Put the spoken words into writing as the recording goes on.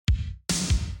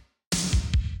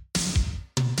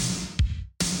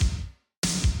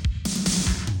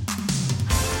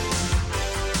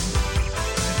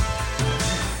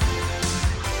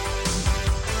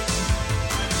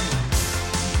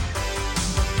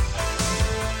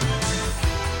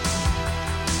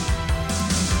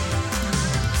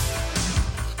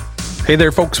Hey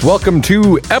there, folks. Welcome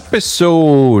to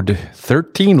episode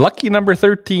 13, lucky number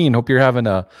 13. Hope you're having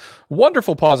a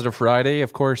wonderful, positive Friday.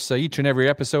 Of course, each and every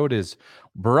episode is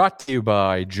brought to you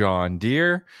by John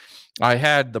Deere. I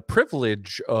had the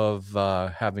privilege of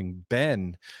having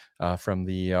Ben from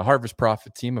the Harvest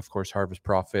Profit team. Of course, Harvest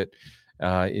Profit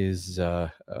is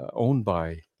owned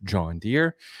by John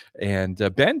Deere. And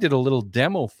Ben did a little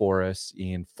demo for us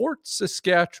in Fort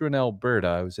Saskatchewan, Alberta.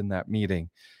 I was in that meeting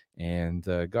and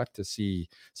got to see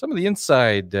some of the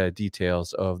inside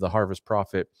details of the Harvest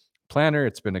Profit Planner.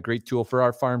 It's been a great tool for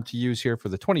our farm to use here for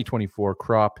the 2024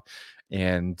 crop,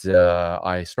 and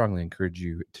I strongly encourage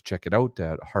you to check it out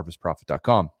at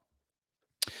harvestprofit.com.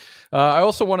 I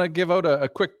also want to give out a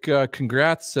quick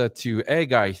congrats to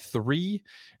Ag 3.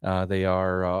 They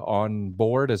are on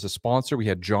board as a sponsor. We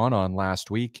had John on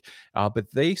last week, but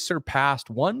they surpassed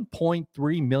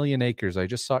 1.3 million acres. I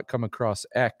just saw it come across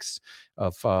X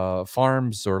of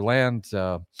farms or land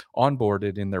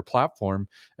onboarded in their platform.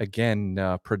 Again,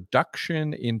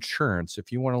 production insurance.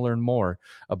 If you want to learn more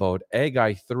about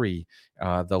Ag 3,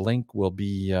 the link will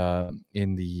be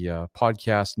in the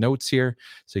podcast notes here,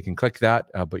 so you can click that,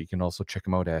 but you can also check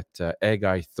them out at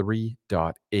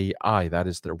agi3.ai. That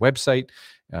is their website.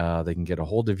 They can get a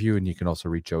hold of you, and you can also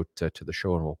reach out to the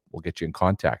show, and we'll get you in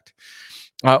contact.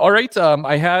 All right.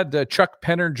 I had Chuck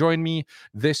Penner join me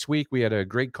this week. We had a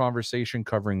great conversation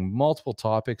covering multiple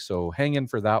topics, so hang in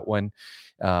for that one.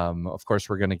 Of course,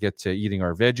 we're going to get to eating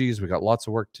our veggies. We got lots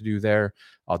of work to do there.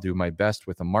 I'll do my best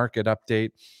with a market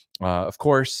update. Of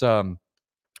course,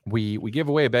 we give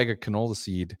away a bag of canola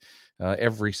seed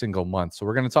every single month. So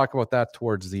we're going to talk about that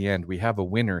towards the end. We have a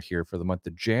winner here for the month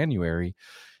of January.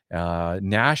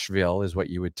 Nashville is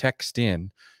what you would text in.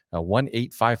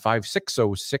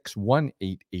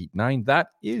 1-855-606-1889. That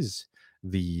is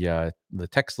the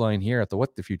text line here at the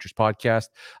What the Futures podcast.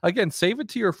 Again, save it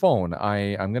to your phone.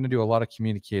 I'm going to do a lot of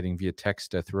communicating via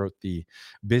text throughout the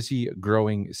busy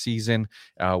growing season.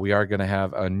 We are going to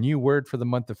have a new word for the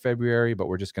month of February, but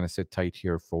we're just going to sit tight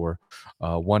here for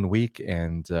 1 week.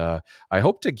 And I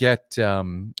hope to get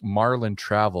Marlin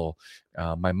Travel.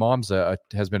 My mom's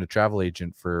has been a travel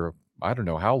agent for I don't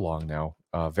know how long now.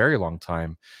 Very long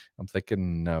time. I'm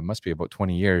thinking must be about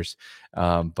 20 years.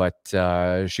 But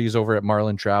she's over at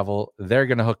Marlin Travel. They're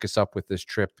going to hook us up with this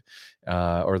trip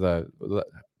or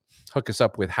hook us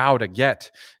up with how to get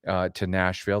to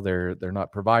Nashville. They're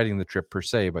not providing the trip per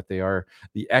se, but they are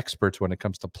the experts when it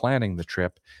comes to planning the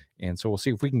trip. And so we'll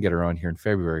see if we can get her on here in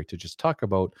February to just talk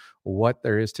about what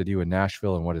there is to do in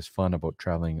Nashville and what is fun about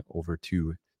traveling over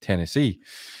to Tennessee.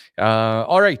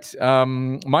 All right.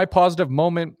 My positive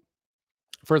moment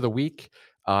for the week,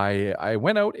 I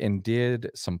went out and did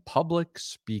some public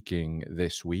speaking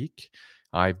this week.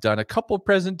 I've done a couple of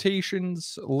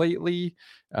presentations lately.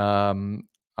 I've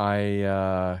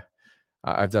done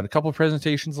a couple of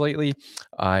presentations lately.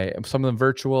 Some of them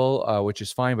virtual, which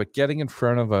is fine, but getting in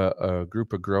front of a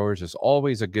group of growers is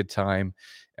always a good time.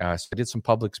 So I did some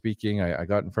public speaking. I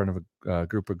got in front of a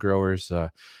group of growers,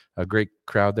 a great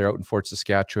crowd there out in Fort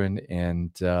Saskatchewan,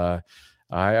 and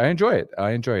I enjoy it.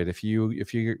 If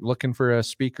you're looking for a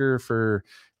speaker for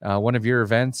one of your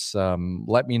events,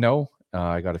 let me know.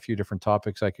 I got a few different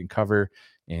topics I can cover,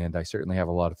 and I certainly have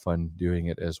a lot of fun doing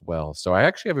it as well. So I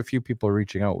actually have a few people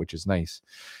reaching out, which is nice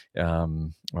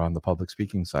on the public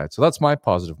speaking side. So that's my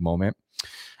positive moment.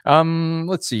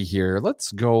 Let's see here.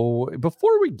 Let's go.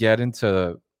 Before we get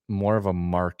into more of a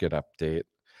market update,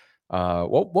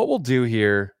 what we'll do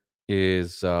here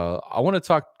is I want to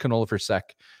talk canola for a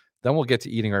sec. Then we'll get to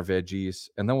eating our veggies,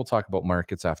 and then we'll talk about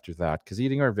markets after that, because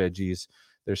eating our veggies,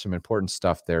 there's some important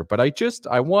stuff there. But I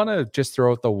want to just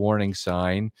throw out the warning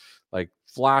sign, like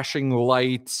flashing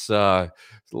lights,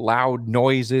 loud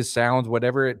noises, sounds,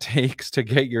 whatever it takes to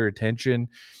get your attention.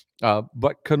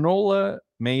 But canola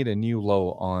made a new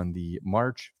low on the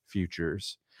March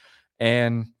futures,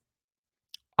 and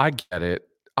I get it.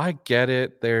 I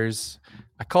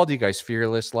called you guys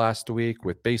fearless last week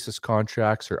with basis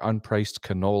contracts or unpriced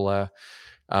canola.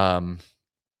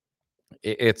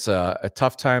 It's a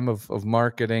tough time of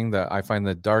marketing. I find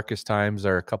the darkest times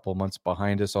are a couple months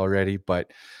behind us already.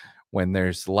 But when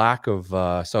there's lack of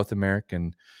South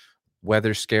American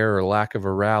weather scare or lack of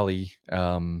a rally,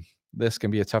 this can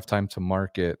be a tough time to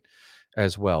market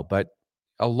as well. But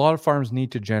a lot of farms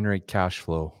need to generate cash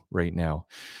flow right now.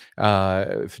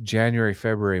 January,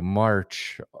 February,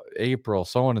 March, April,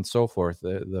 so on and so forth.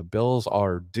 The bills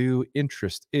are due.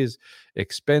 Interest is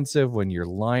expensive when your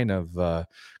line of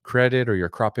credit or your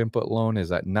crop input loan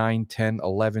is at 9, 10,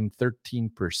 11,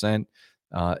 13%.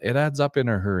 It adds up in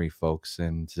a hurry, folks.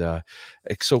 And so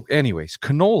anyways,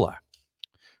 canola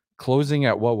closing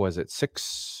at, what was it,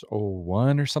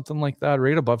 601 or something like that,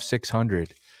 right above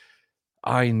 600.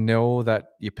 I know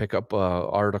that you pick up a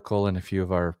article in a few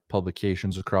of our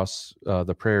publications across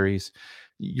the prairies,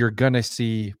 you're going to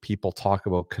see people talk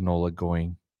about canola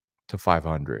going to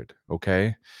 500.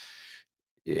 Okay.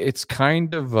 It's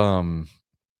kind of,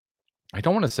 I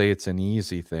don't want to say it's an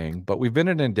easy thing, but we've been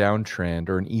in a downtrend,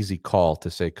 or an easy call to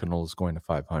say canola is going to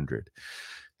 500.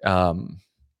 Um,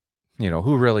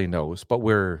 who really knows? But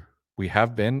we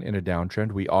have been in a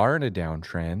downtrend. We are in a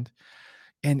downtrend.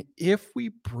 And if we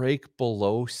break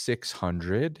below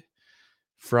 600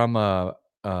 from a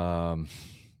um,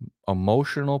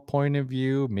 emotional point of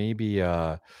view, maybe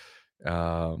a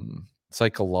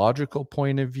psychological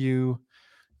point of view,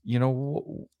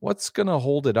 what's going to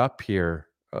hold it up here?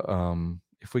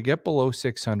 If we get below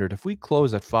 600, if we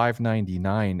close at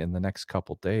 599 in the next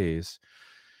couple days,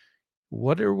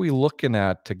 what are we looking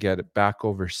at to get it back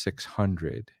over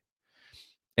 600?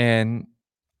 And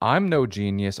I'm no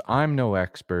genius. I'm no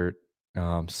expert.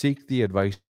 Seek the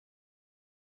advice.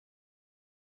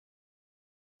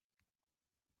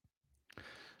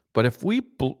 But if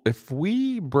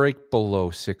we break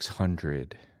below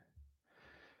 600,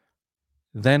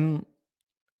 then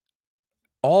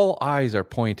all eyes are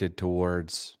pointed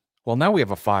towards, well, now we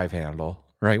have a 5 handle,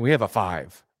 right? We have a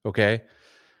 5, okay?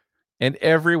 And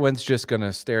everyone's just going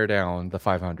to stare down the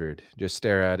 500, just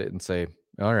stare at it and say,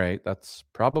 all right, that's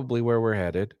probably where we're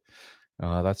headed.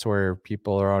 That's where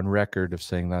people are on record of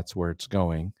saying that's where it's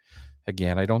going.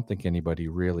 Again, I don't think anybody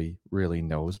really, really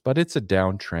knows, but it's a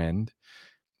downtrend.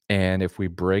 And if we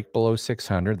break below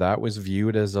 600, that was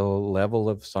viewed as a level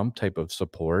of some type of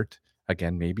support.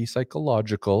 Again, maybe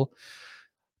psychological,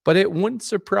 but it wouldn't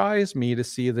surprise me to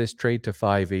see this trade to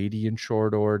 580 in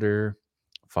short order,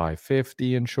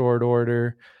 550 in short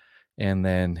order. And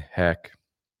then, heck,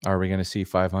 are we going to see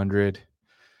 500?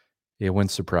 It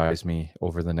wouldn't surprise me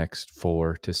over the next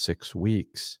 4 to 6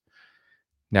 weeks.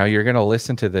 Now, you're going to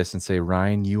listen to this and say,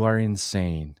 Ryan, you are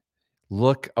insane.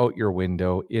 Look out your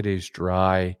window. It is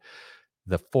dry.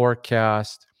 The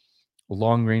forecast,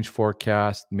 long range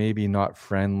forecast, maybe not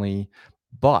friendly,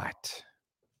 but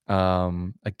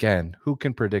again, who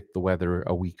can predict the weather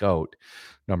a week out?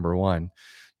 Number one.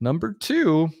 Number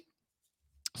two,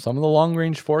 some of the long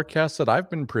range forecasts that I've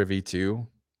been privy to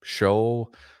show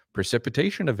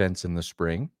precipitation events in the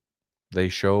spring. They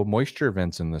show moisture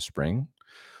events in the spring,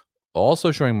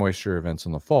 also showing moisture events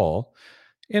in the fall,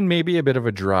 and maybe a bit of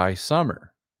a dry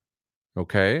summer.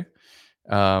 Okay.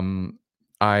 Um,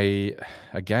 I,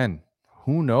 again,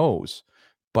 who knows?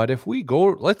 But if we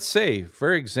go, let's say,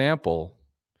 for example,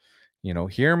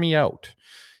 hear me out.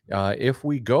 If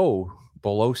we go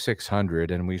below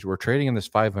 600 and we're trading in this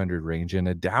 500 range in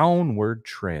a downward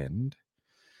trend,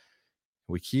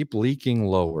 we keep leaking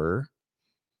lower.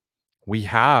 We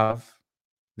have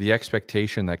the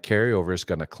expectation that carryover is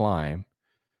going to climb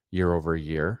year over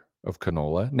year of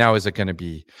canola. Now, is it going to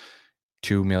be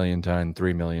 2 million ton,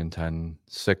 3 million ton,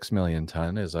 6 million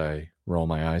ton, as I roll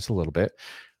my eyes a little bit?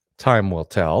 Time will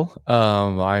tell.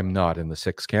 I'm not in the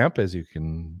 6 camp, as you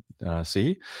can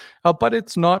see, but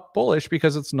it's not bullish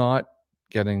because it's not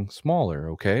getting smaller.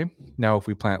 Okay. Now, if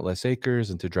we plant less acres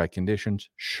into dry conditions,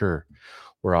 sure,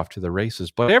 we're off to the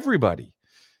races. But everybody,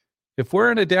 if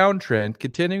we're in a downtrend,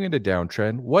 continuing in a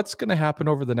downtrend, what's going to happen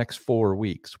over the next 4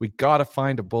 weeks? We got to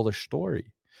find a bullish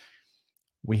story.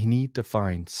 We need to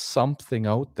find something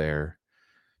out there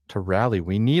to rally.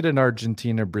 We need an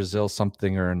Argentina, Brazil,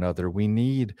 something or another. We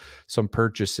need some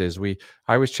purchases.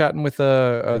 I was chatting with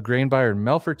a grain buyer in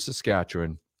Melfort,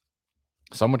 Saskatchewan.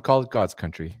 Some would call it God's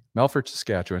country, Melfort,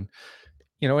 Saskatchewan.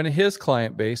 In his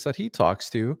client base that he talks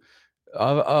to,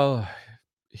 a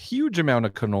huge amount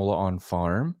of canola on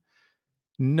farm,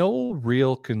 no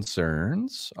real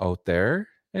concerns out there,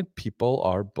 and people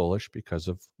are bullish because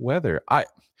of weather.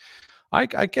 I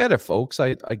get it, folks.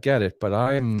 I get it, but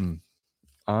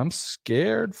I'm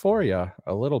scared for you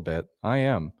a little bit. I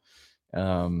am.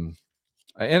 And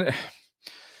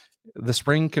the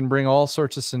spring can bring all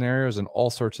sorts of scenarios, and all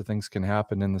sorts of things can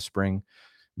happen in the spring.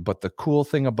 But the cool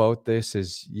thing about this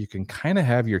is you can kind of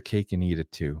have your cake and eat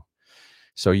it too.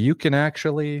 So you can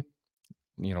actually,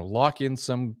 lock in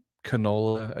some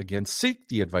canola. Again, seek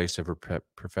the advice of a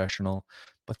professional,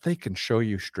 but they can show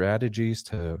you strategies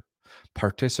to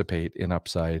participate in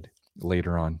upside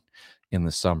later on in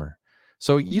the summer.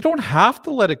 So you don't have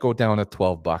to let it go down at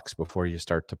 $12 before you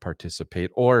start to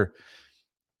participate. Or,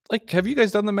 like, have you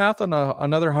guys done the math on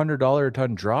another $100 a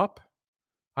ton drop?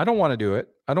 I don't want to do it.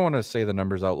 I don't want to say the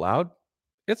numbers out loud.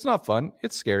 It's not fun.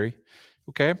 It's scary.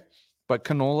 Okay. But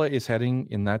canola is heading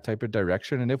in that type of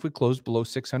direction. And if we close below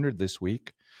 600 this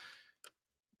week,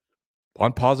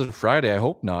 on Positive Friday. I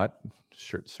hope not.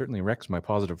 Certainly wrecks my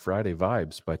Positive Friday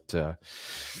vibes. But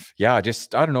yeah,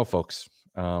 just, I don't know, folks.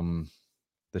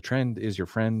 The trend is your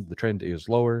friend. The trend is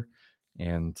lower.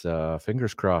 And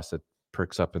fingers crossed it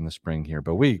perks up in the spring here.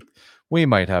 But we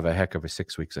might have a heck of a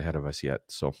 6 weeks ahead of us yet.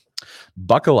 So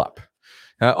buckle up.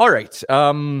 All right.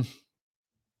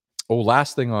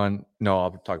 Last thing on, no,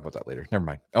 I'll talk about that later. Never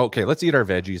mind. Okay, let's eat our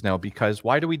veggies now, because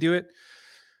why do we do it?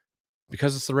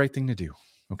 Because it's the right thing to do.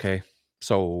 Okay.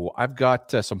 So I've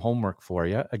got some homework for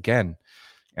you. Again,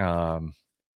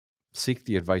 seek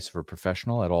the advice of a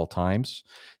professional at all times.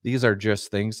 These are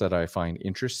just things that I find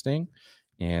interesting.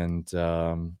 And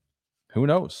who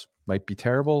knows? Might be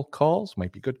terrible calls,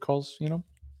 might be good calls,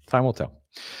 time will tell.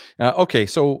 Okay,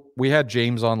 so we had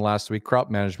James on last week, Crop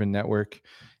Management Network.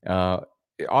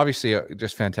 Obviously,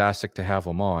 just fantastic to have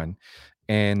him on.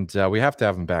 And we have to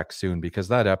have him back soon, because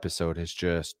that episode has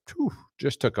just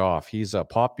took off. He's a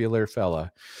popular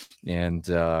fella. And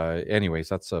anyways,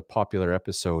 that's a popular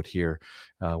episode here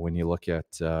when you look at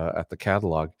the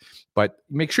catalog. But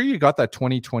make sure you got that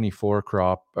 2024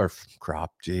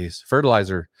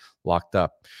 fertilizer locked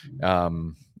up.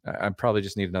 I probably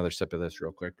just need another sip of this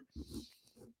real quick.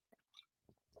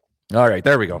 All right,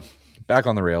 there we go. Back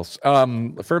on the rails.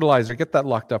 The fertilizer, get that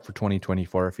locked up for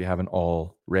 2024 if you haven't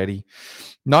already.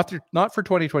 Not for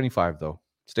 2025 though.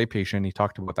 Stay patient. He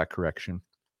talked about that correction.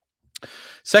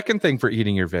 Second thing for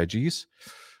eating your veggies,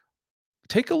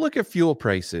 take a look at fuel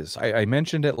prices. I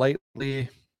mentioned it lightly,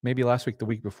 maybe last week, the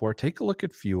week before. Take a look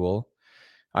at fuel.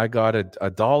 I got a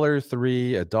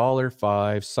 $1.03,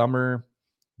 $1.05 summer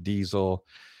diesel,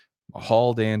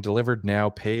 hauled in, delivered now,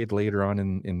 paid later on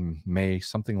in May,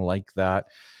 something like that.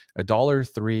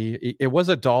 $1.03. It was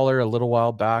 $1 a little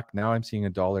while back. Now I'm seeing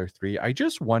 $1.03. I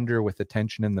just wonder, with the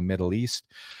tension in the Middle East,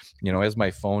 as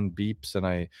my phone beeps and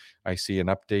I see an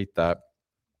update that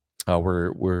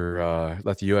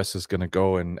that the U.S. is going to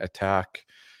go and attack,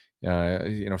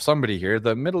 somebody here.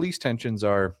 The Middle East tensions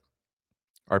are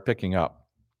picking up.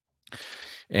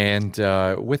 And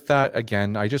with that,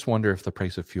 again, I just wonder if the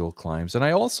price of fuel climbs. And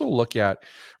I also look at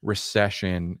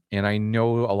recession, and I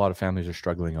know a lot of families are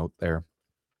struggling out there,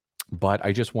 but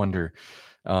I just wonder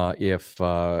if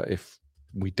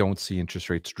we don't see interest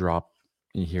rates drop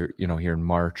here in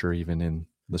March, or even in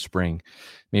the spring.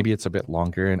 Maybe it's a bit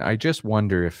longer. And I just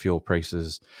wonder if fuel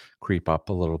prices creep up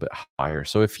a little bit higher.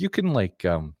 So if you can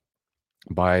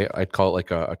buy, I'd call it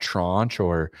like a tranche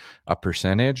or a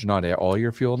percentage, not all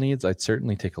your fuel needs, I'd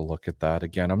certainly take a look at that.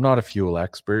 Again, I'm not a fuel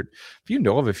expert. If you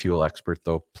know of a fuel expert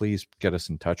though, please get us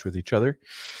in touch with each other.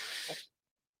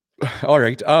 All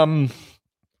right.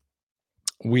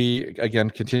 We again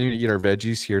continue to eat our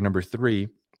veggies here. Number 3,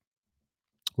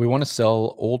 we want to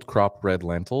sell old crop red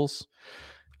lentils.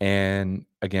 And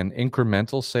again,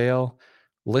 incremental sale.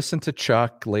 Listen to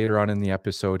Chuck later on in the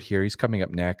episode here. He's coming up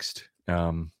next.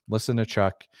 Listen to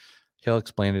Chuck. He'll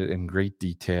explain it in great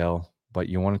detail, but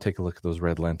you want to take a look at those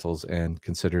red lentils and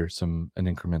consider an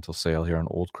incremental sale here on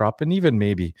old crop, and even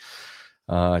maybe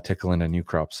tickle in a new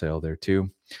crop sale there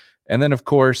too. And then, of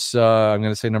course, I'm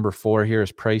going to say number 4 here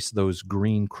is price those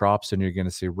green crops. And you're going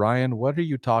to say, Ryan, what are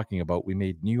you talking about? We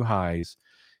made new highs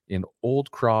in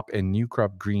old crop and new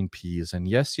crop green peas. And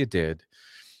yes, you did.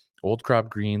 Old crop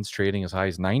greens trading as high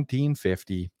as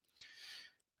 $19.50.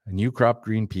 New crop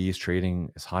green peas trading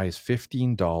as high as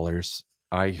 $15.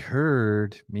 I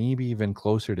heard maybe even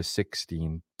closer to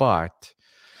 $16, but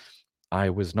I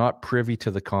was not privy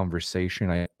to the conversation.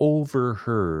 I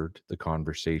overheard the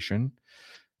conversation.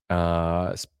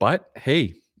 But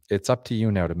hey, it's up to you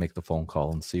now to make the phone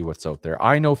call and see what's out there.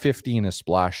 I know 15 is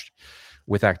splashed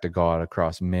with Act of God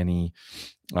across many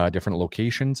different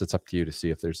locations. It's up to you to see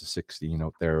if there's a 16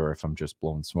 out there, or if I'm just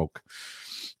blowing smoke.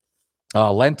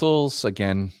 Lentils,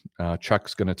 again,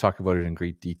 Chuck's going to talk about it in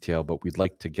great detail, but we'd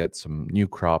like to get some new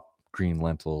crop green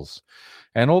lentils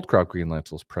and old crop green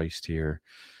lentils priced here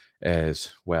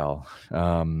as well.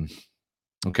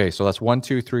 Okay, so that's 1,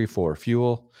 2, 3, 4.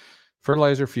 Fuel,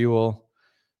 fertilizer, fuel,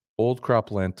 old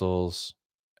crop lentils,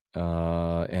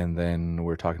 and then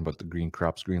we're talking about the green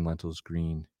crops, green lentils,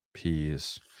 green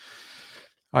peas.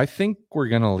 I think we're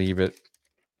going to leave it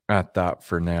at that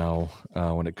for now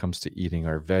when it comes to eating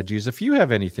our veggies. If you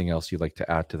have anything else you'd like to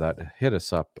add to that, hit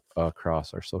us up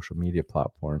across our social media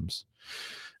platforms.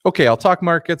 Okay, I'll talk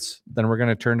markets, then we're going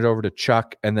to turn it over to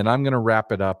Chuck, and then I'm going to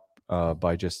wrap it up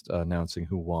by just announcing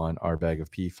who won our bag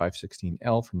of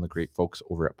P516L from the great folks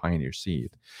over at Pioneer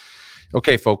Seed.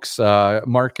 Okay, folks,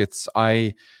 markets.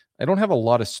 I don't have a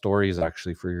lot of stories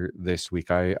actually for this week.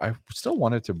 I still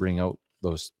wanted to bring out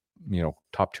those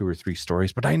top 2 or 3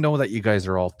 stories, but I know that you guys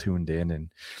are all tuned in and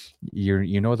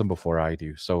you know them before I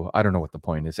do. So I don't know what the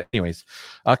point is. Anyways,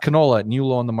 canola, new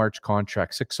low on the March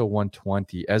contract,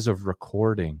 601.20 as of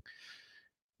recording.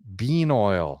 Bean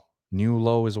oil, new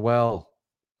low as well.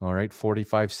 All right,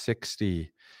 45.60.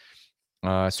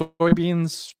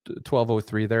 Soybeans,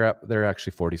 12.03. They're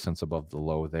actually 40 cents above the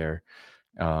low there.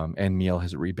 And meal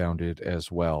has rebounded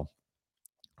as well.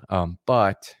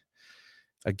 But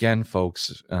again,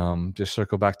 folks, just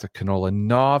circle back to canola.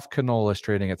 Nov canola is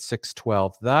trading at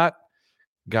 612. That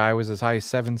guy was as high as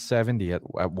 770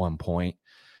 at one point.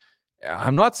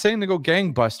 I'm not saying to go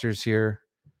gangbusters here,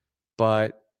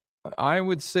 but I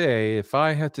would say if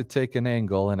I had to take an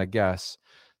angle and a guess,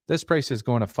 this price is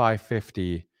going to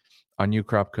 550 on new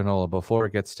crop canola before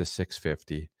it gets to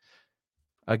 650.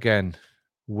 Again,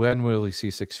 when will we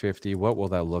see 650? What will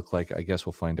that look like? I guess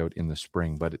we'll find out in the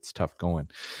spring, but it's tough going.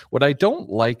 What I don't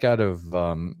like out of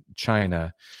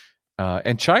China,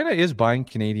 and China is buying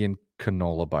Canadian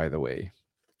canola, by the way.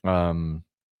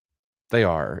 They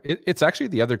are. It's actually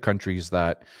the other countries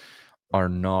that are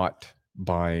not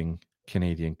buying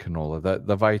Canadian canola.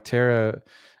 The Viterra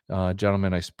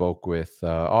gentleman I spoke with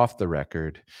off the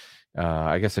record,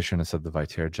 I guess I shouldn't have said the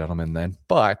Viterra gentleman then,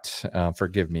 but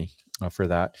forgive me for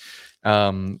that.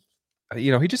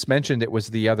 He just mentioned it was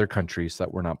the other countries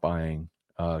that were not buying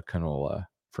canola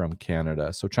from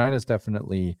Canada. So China's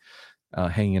definitely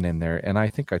hanging in there. And I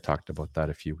think I talked about that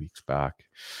a few weeks back.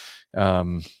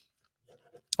 All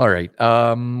right.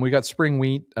 We got spring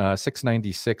wheat,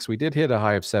 696. We did hit a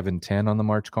high of 710 on the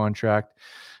March contract.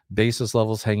 Basis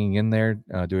levels hanging in there,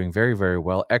 doing very, very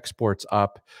well. Exports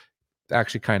up.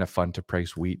 Actually kind of fun to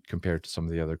price wheat compared to some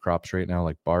of the other crops right now,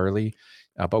 like barley.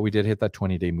 But we did hit that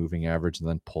 20-day moving average and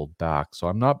then pulled back. So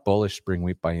I'm not bullish spring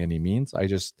wheat by any means. I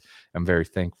just am very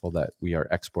thankful that we are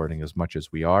exporting as much as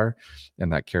we are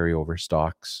and that carryover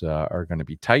stocks are going to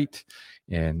be tight.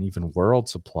 And even world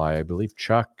supply, I believe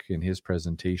Chuck in his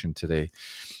presentation today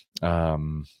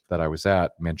that I was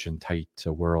at mentioned tight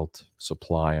world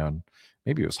supply on,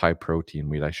 maybe it was high protein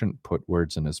wheat. I shouldn't put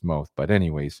words in his mouth, but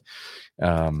anyways,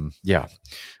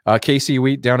 KC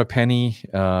wheat down a penny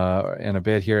and a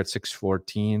bit here at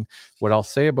 614. What I'll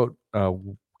say about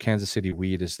Kansas City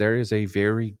wheat is there is a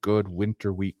very good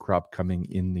winter wheat crop coming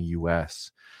in the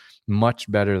U.S.,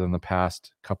 much better than the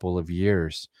past couple of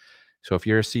years. So if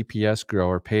you're a CPS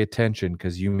grower, pay attention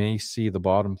because you may see the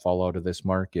bottom fall out of this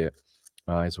market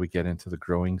as we get into the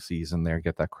growing season there,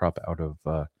 get that crop out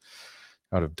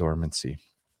of dormancy.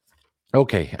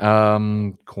 Okay,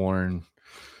 corn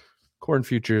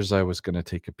futures. I was going to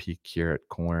take a peek here at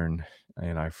corn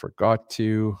and I forgot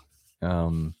to.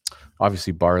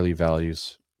 Obviously, barley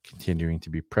values continuing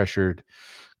to be pressured.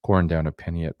 Corn down a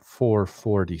penny at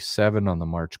 447 on the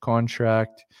March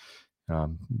contract,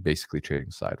 basically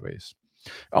trading sideways.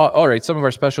 All right, some of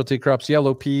our specialty crops,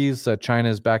 yellow peas. China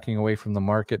is backing away from the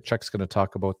market. Chuck's going to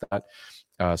talk about that.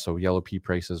 So yellow pea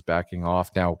prices backing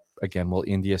off. Now, again, will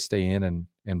India stay in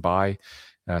and buy?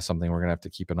 Something we're going to have to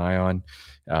keep an eye on.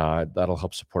 That'll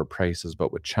help support prices.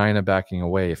 But with China backing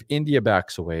away, if India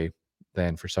backs away,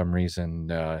 then for some reason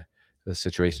the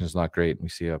situation is not great. And we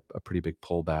see a pretty big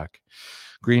pullback.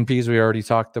 Green peas we already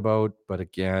talked about. But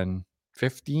again,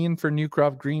 15 for new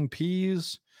crop green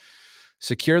peas.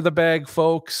 Secure the bag,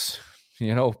 folks.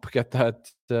 Get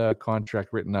that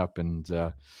contract written up and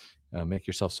make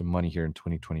yourself some money here in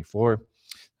 2024.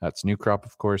 That's new crop,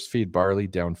 of course. Feed barley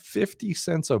down 50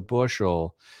 cents a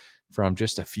bushel from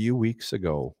just a few weeks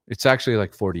ago. It's actually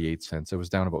like 48 cents. It was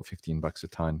down about $15 a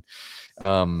ton.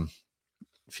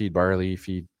 Feed barley,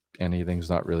 feed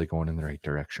anything's not really going in the right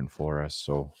direction for us.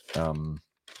 So,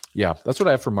 yeah, that's what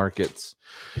I have for markets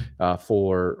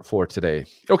for today.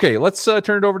 Okay, let's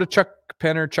turn it over to Chuck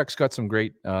Penner. Chuck's got some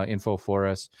great info for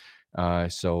us.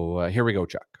 So here we go,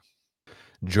 Chuck.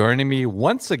 Joining me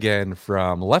once again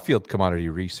from Left Field Commodity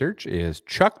Research is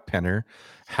Chuck Penner.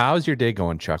 How's your day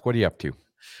going, Chuck? What are you up to?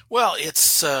 Well,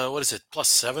 it's what is it,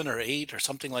 +7 or 8 or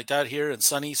something like that here and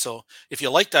sunny. So if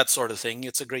you like that sort of thing,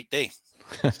 it's a great day.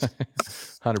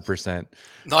 100%.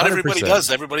 Not everybody does.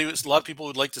 A lot of people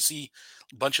would like to see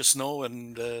a bunch of snow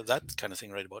and that kind of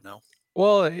thing right about now.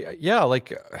 Well, yeah, I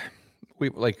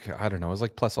don't know, it was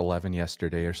like +11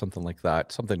 yesterday or something like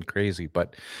that, something crazy.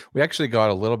 But we actually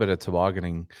got a little bit of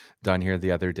tobogganing done here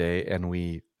the other day, and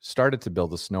we started to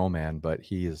build a snowman, but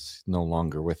he is no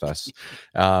longer with us.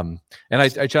 And I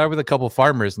chatted with a couple of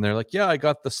farmers, and they're like, "Yeah, I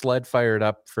got the sled fired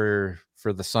up for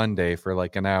the Sunday for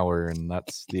like an hour, and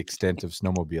that's the extent of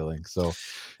snowmobiling." So,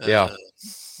 yeah.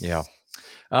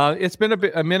 It's been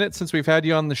a minute since we've had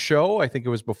you on the show. I think it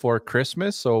was before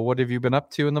Christmas. So, what have you been up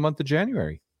to in the month of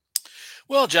January?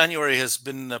 Well, January has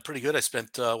been pretty good. I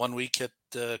spent 1 week at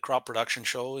the crop production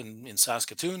show in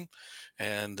Saskatoon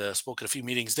and spoke at a few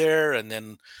meetings there. And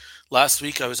then last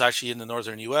week I was actually in the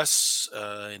northern US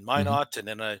in Hmm. Minot. And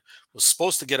then I was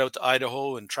supposed to get out to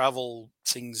Idaho and travel.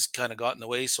 Things kind of got in the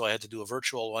way. So I had to do a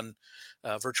virtual one,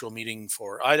 virtual meeting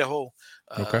for Idaho.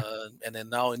 Okay. And then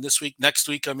now in this week, next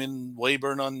week, I'm in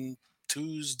Weyburn on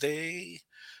Tuesday.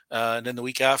 And then the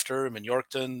week after, I'm in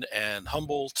Yorkton and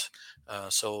Humboldt.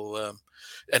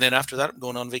 And then after that, I'm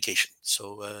going on vacation.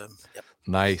 So, yep.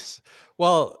 Nice.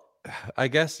 Well, I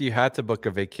guess you had to book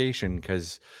a vacation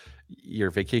because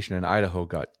your vacation in Idaho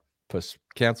got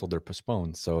canceled or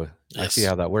postponed. So I see Yes.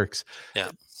 how that works.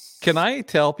 Yeah. Can I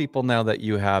tell people now that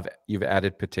you've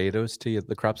added potatoes to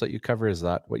the crops that you cover? Is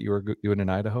that what you were doing in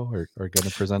Idaho or going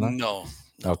to present on? No,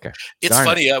 no. Okay. It's Darn it.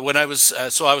 funny. When I was,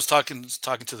 so I was talking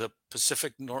to the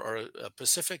Pacific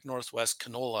Northwest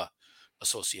Canola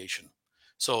Association.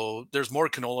 So there's more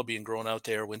canola being grown out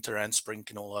there, winter and spring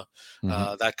canola, Hmm.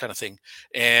 that kind of thing.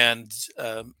 And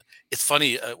it's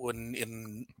funny when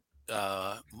in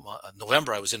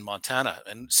November I was in Montana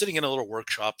and sitting in a little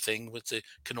workshop thing with the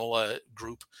canola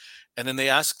group, and then they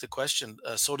asked the question,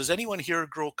 "So does anyone here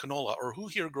grow canola, or who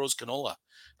here grows canola?"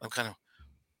 I'm kind of,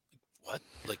 what,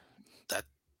 like, that?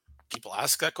 People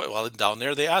ask that question. Well, down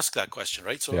there they ask that question,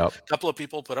 right? So a Yep. couple of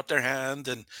people put up their hand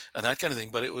and that kind of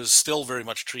thing, but it was still very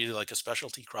much treated like a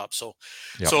specialty crop. So,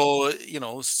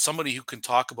 Yep. somebody who can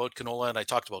talk about canola, and I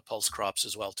talked about pulse crops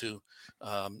as well too.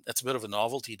 That's a bit of a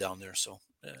novelty down there. So,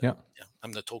 Yep. yeah,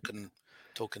 I'm the token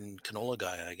canola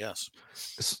guy, I guess.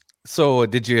 So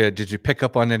did you pick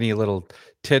up on any little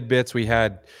tidbits? We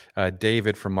had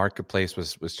David from Marketplace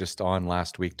was just on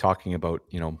last week talking about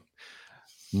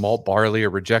malt barley or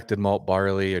rejected malt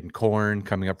barley and corn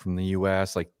coming up from the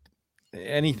U.S. Like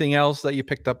anything else that you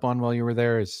picked up on while you were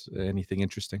there? Is anything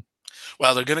interesting?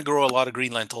 Well, they're going to grow a lot of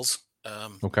green lentils.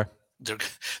 Um, Okay. they're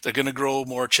they're going to grow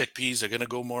more chickpeas. They're going to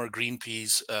grow more green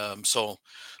peas.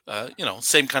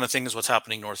 Same kind of thing as what's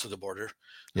happening north of the border.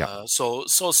 Yeah. So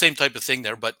same type of thing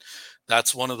there. But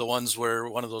that's one of the ones where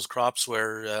one of those crops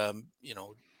where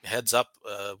heads up,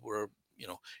 we're you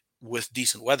know with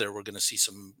decent weather, we're going to see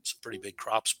some pretty big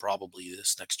crops probably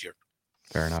this next year.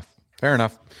 Fair enough. Fair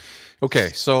enough.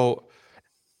 Okay. So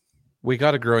we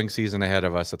got a growing season ahead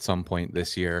of us at some point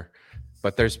this year,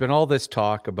 but there's been all this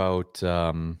talk about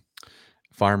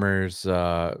farmers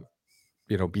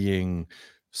being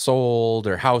sold,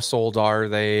 or how sold are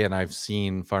they? And I've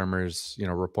seen farmers,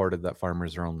 reported that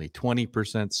farmers are only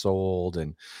 20% sold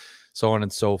and so on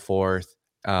and so forth.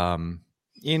 Um,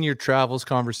 in your travels,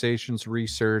 conversations,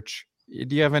 research,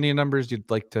 do you have any numbers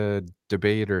you'd like to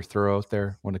debate or throw out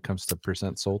there when it comes to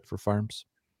percent sold for farms?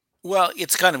 Well,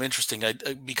 it's kind of interesting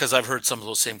because I've heard some of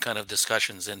those same kind of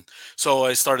discussions, and so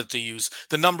I started to use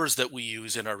the numbers that we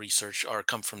use in our research are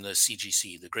come from the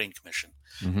CGC, the Grain Commission,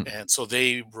 Hmm. and so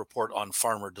they report on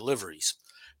farmer deliveries,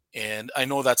 and I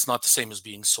know that's not the same as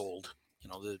being sold.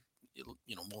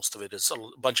 Most of it is, a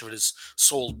bunch of it is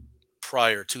sold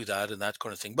prior to that and that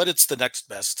kind of thing, but it's the next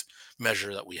best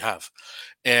measure that we have,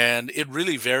 and it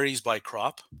really varies by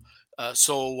crop.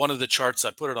 So one of the charts,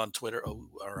 I put it on Twitter,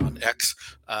 or on X,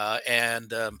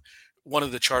 and one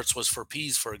of the charts was for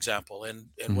peas, for example. And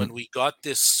Hmm. when we got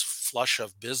this flush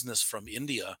of business from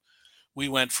India, we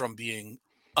went from being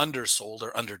undersold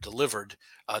or underdelivered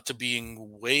to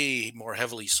being way more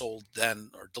heavily sold than,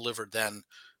 or delivered than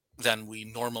we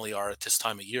normally are at this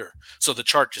time of year. So the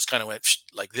chart just kind of went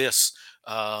like this,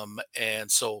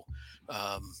 and so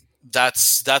um,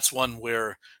 that's one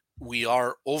where we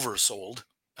are oversold.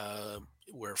 Uh,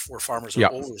 where farmers are Yeah.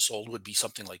 oversold would be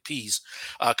something like peas.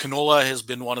 Canola has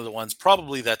been one of the ones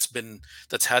probably that's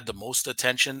had the most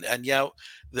attention, and yeah,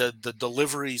 the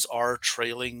deliveries are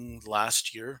trailing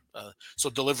last year.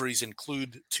 So deliveries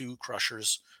include to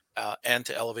crushers and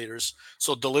to elevators.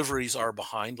 So deliveries are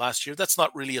behind last year. That's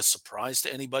not really a surprise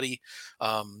to anybody.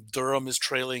 Durham is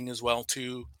trailing as well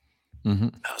too. Hmm.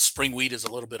 Spring wheat is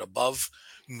a little bit above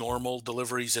normal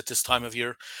deliveries at this time of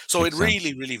year. So it Makes sense.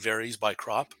 really, really varies by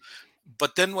crop.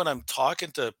 But then when I'm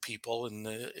talking to people out in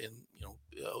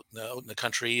the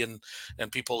country, and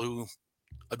people who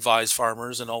advise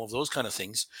farmers and all of those kind of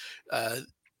things, uh,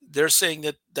 they're saying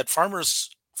that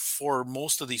farmers for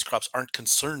most of these crops aren't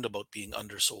concerned about being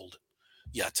undersold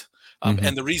yet. Hmm.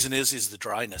 And the reason is the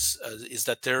dryness, is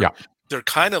that Yeah. they're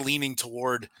kind of leaning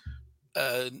toward,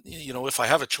 if I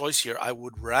have a choice here, I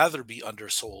would rather be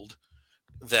undersold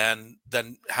than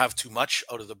have too much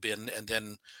out of the bin, and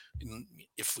then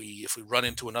if we run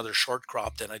into another short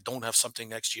crop, then I don't have something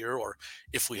next year. Or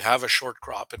if we have a short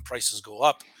crop and prices go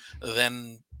up,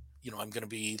 then I'm going to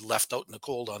be left out in the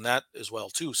cold on that as well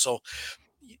too. So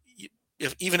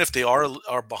if even if they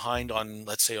are behind on,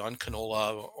 let's say, on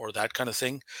canola or that kind of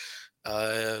thing,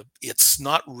 it's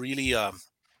not really a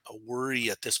worry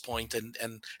at this point,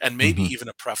 and maybe Mhm. even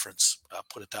a preference.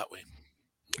 Put it that way.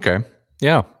 Okay.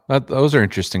 Yeah, those are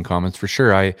interesting comments for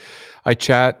sure. I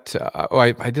chat.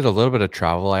 I did a little bit of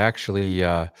travel. I actually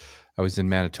I was in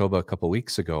Manitoba a couple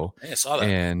weeks ago, Hey, I saw that.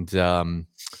 and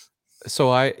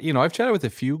so I've chatted with a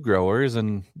few growers,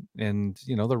 and the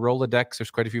Rolodex.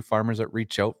 There's quite a few farmers that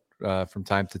reach out from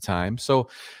time to time. So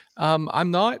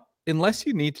I'm not, unless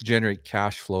you need to generate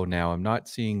cash flow now. I'm not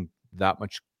seeing that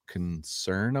much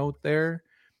concern out there,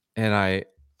 and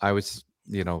I was,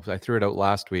 I threw it out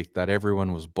last week that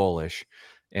everyone was bullish,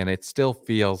 and it still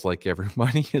feels like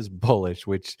everybody is bullish,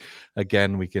 which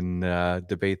again, we can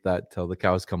debate that till the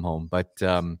cows come home. But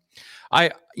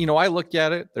I look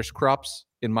at it, there's crops,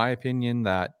 in my opinion,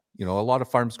 that, a lot of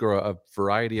farms grow a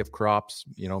variety of crops,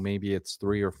 maybe it's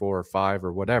 3 or 4 or 5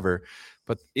 or whatever,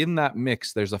 but in that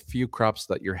mix, there's a few crops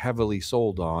that you're heavily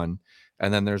sold on,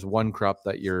 and then there's one crop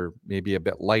that you're maybe a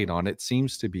bit light on. It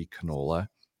seems to be canola,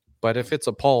 but if it's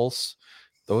a pulse,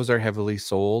 those are heavily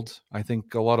sold. I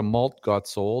think a lot of malt got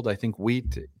sold. I think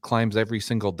wheat climbs every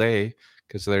single day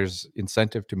because there's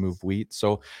incentive to move wheat.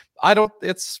 So I don't,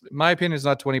 it's my opinion is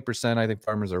not 20%. I think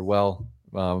farmers are well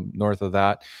north of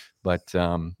that. But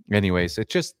anyways, it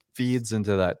just feeds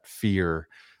into that fear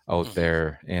out Hmm.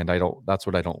 there. And that's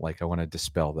what I don't like. I want to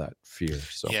dispel that fear.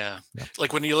 So, Yeah, yeah.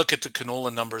 like when you look at the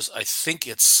canola numbers, I think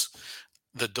it's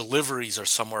the deliveries are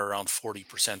somewhere around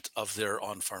 40% of their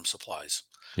on-farm supplies.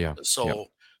 Yeah. Yeah.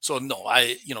 So no,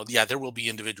 yeah, there will be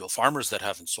individual farmers that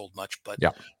haven't sold much, but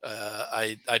Yeah.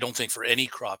 I don't think for any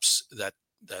crops that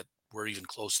we're even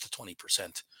close to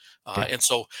 20%. Okay. And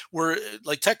so we're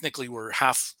like technically we're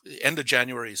end of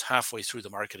January is halfway through the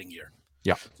marketing year.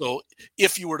 Yeah. So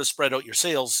if you were to spread out your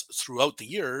sales throughout the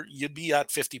year, you'd be at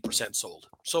 50% sold.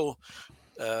 So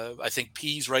I think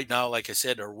peas right now, like I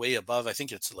said, are way above. I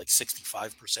think it's like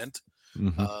 65%.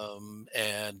 Hmm.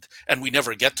 And we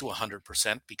never get to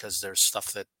 100% because there's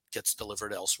stuff that gets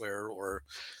delivered elsewhere or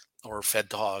fed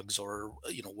to hogs or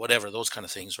whatever, those kind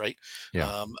of things, right?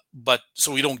 Yeah. But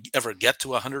so we don't ever get to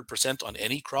 100% on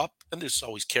any crop, and there's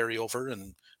always carryover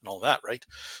and all that, right?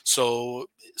 So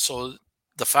so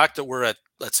the fact that we're at,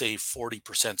 let's say,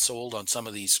 40% sold on some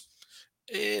of these,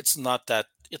 it's not that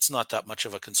much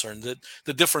of a concern.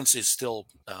 The difference is still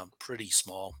pretty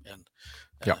small, and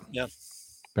Yeah. yeah.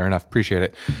 Fair enough. Appreciate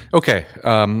it. Okay.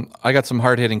 I got some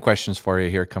hard hitting questions for you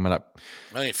here coming up.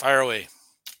 Hey, fire away.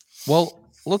 Well,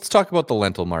 let's talk about the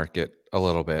lentil market a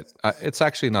little bit. It's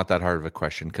actually not that hard of a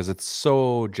question because it's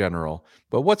so general.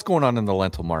 But what's going on in the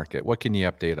lentil market? What can you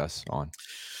update us on?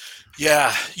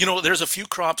 Yeah, there's a few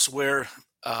crops where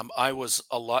I was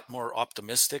a lot more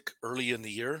optimistic early in the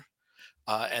year,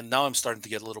 and now I'm starting to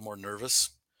get a little more nervous.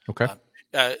 Okay.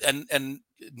 Uh, and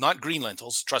not green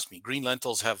lentils. Trust me, green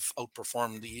lentils have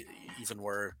outperformed even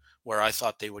where I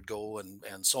thought they would go,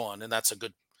 and so on. And that's a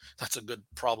good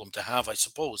problem to have, I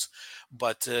suppose.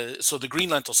 But so the green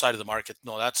lentil side of the market,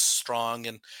 no, that's strong,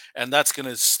 and that's going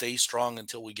to stay strong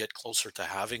until we get closer to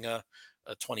having a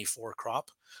 24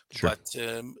 crop. Sure.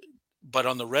 But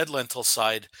on the red lentil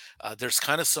side, there's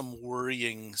kind of some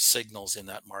worrying signals in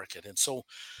that market, and so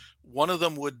one of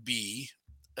them would be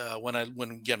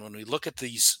when we look at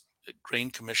these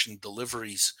grain commission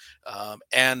deliveries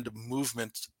and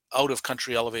movement out of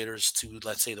country elevators to,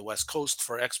 let's say, the west coast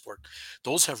for export,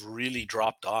 those have really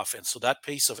dropped off, and so that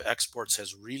pace of exports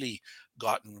has really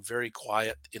gotten very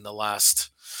quiet in the last,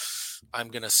 I'm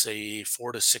going to say,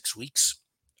 4 to 6 weeks.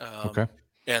 um, Okay.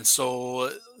 and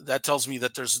so that tells me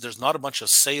that there's not a bunch of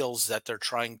sales that they're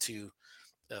trying to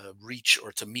reach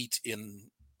or to meet in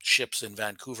ships in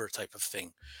Vancouver type of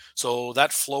thing. So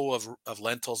that flow of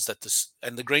lentils that this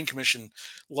and the Grain Commission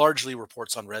largely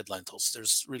reports on red lentils.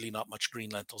 There's really not much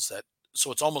green lentils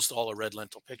so it's almost all a red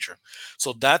lentil picture.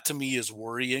 So that to me is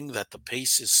worrying that the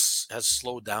pace has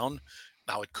slowed down.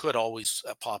 Now it could always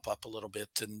pop up a little bit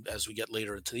and as we get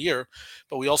later into the year,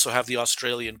 but we also have the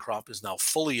Australian crop is now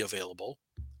fully available,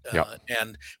 Yeah.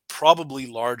 and probably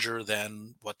larger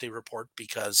than what they report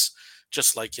because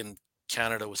just like in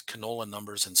Canada with canola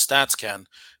numbers and StatsCan,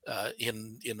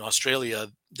 in Australia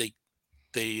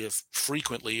they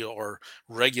frequently or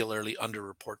regularly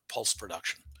underreport pulse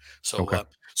production. So Okay.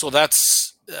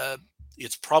 that's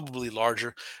it's probably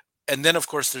larger. And then of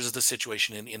course there's the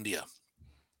situation in India,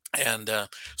 and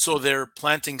so their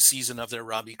planting season of their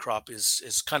rabi crop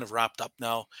is kind of wrapped up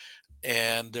now,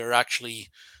 and they're actually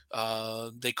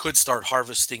they could start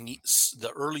harvesting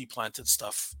the early planted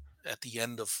stuff at the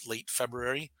end of late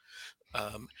February.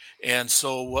 Um, and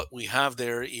so what we have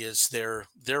there is their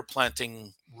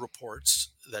planting reports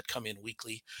that come in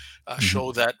weekly Hmm.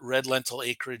 show that red lentil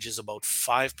acreage is about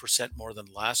 5% more than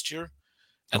last year,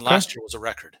 and Okay. last year was a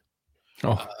record.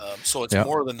 Oh, So it's yeah.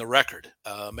 more than the record,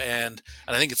 and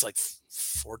I think it's like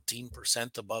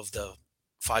 14% above the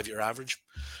 5-year average.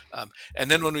 And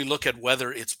then when we look at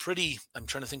weather, it's pretty. I'm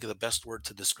trying to think of the best word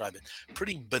to describe it.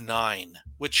 Pretty benign,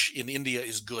 which in India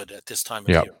is good at this time of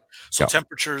Yeah. year. So Yeah.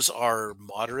 temperatures are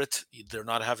moderate. They're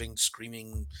not having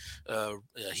screaming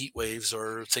heat waves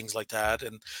or things like that.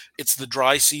 And it's the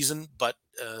dry season, but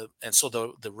and so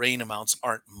the rain amounts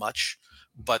aren't much,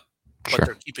 but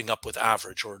they're Sure. keeping up with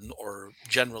average or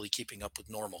generally keeping up with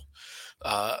normal.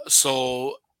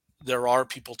 So there are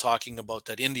people talking about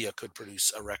that India could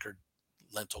produce a record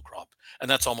lentil crop, and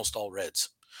that's almost all reds.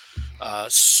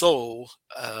 So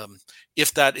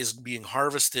if that is being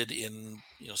harvested in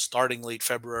starting late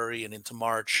February and into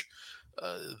March,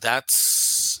 that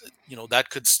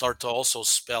could start to also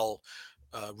spell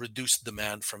reduced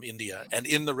demand from India. And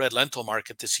in the red lentil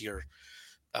market this year,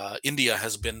 India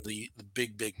has been the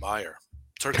big buyer.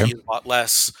 Turkey Okay. has bought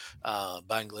less.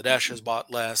 Bangladesh has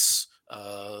bought less.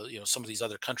 Some of these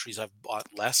other countries have bought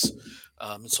less.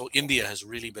 So India has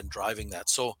really been driving that.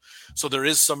 So there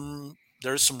is some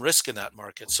risk in that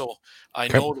market. So I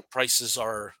Okay. know the prices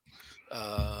are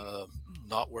uh,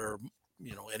 not where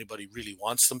anybody really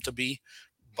wants them to be,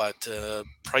 but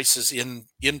prices in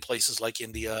places like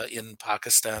India, in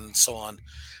Pakistan, so on,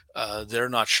 they're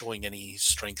not showing any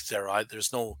strength there.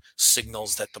 There's no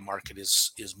signals that the market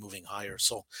is moving higher.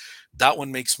 So that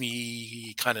one makes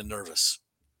me kind of nervous.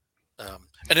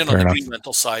 And then on Fair the enough. green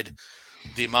rental side,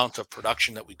 the amount of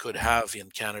production that we could have in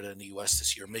Canada and the US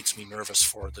this year makes me nervous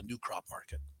for the new crop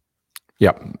market.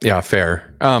 Yeah. Yeah.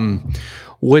 Fair.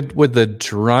 Would the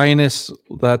dryness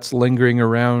that's lingering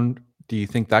around, do you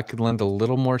think that could lend a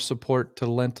little more support to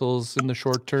lentils in the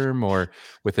short term, or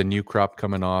with a new crop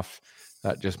coming off,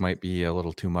 that just might be a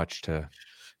little too much to?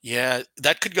 Yeah,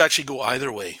 that could actually go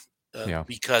either way, Yeah.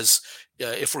 because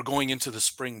if we're going into the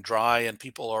spring dry and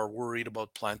people are worried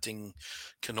about planting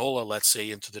canola, let's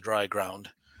say, into the dry ground,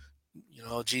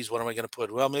 geez, what am I going to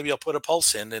put? Well, maybe I'll put a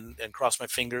pulse in and cross my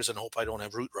fingers and hope I don't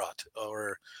have root rot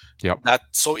or Yep. that.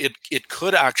 So it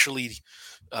could actually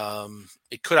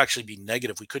be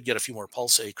negative. We could get a few more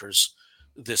pulse acres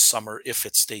this summer if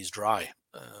it stays dry.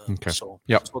 Okay. So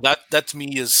Yep. so that to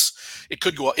me is, it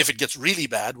could go if it gets really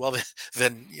bad. Well,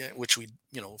 then yeah, which we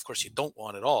of course you don't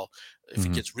want at all. If it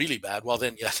Hmm. gets really bad, well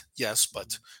then yes,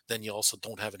 but then you also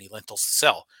don't have any lentils to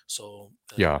sell. So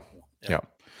Yeah. yeah. Yeah.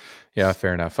 Yeah.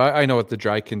 Fair enough. I know with the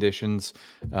dry conditions,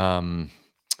 um,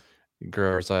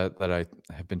 growers that I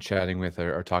have been chatting with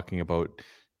are talking about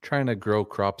trying to grow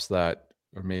crops that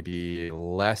are maybe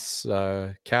less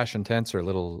cash intense or a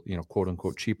little, quote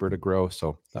unquote, cheaper to grow.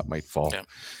 So that might fall Yeah.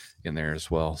 in there as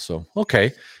well. So,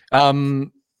 okay.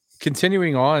 Um,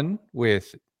 Continuing on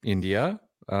with India,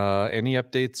 any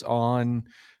updates on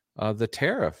the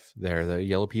tariff there? The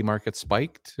yellow pea market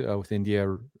spiked with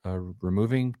India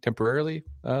removing temporarily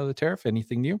the tariff.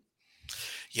 Anything new?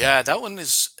 Yeah, that one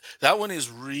is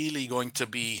really going to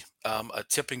be a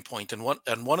tipping point, and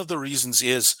one of the reasons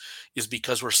is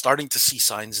because we're starting to see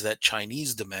signs that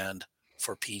Chinese demand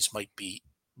for peas might be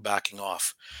backing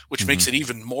off, which Hmm. makes it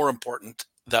even more important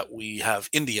that we have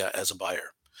India as a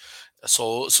buyer.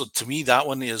 So to me, that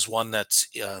one is one that's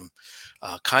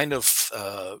kind of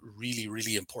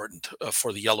really important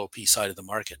for the yellow pea side of the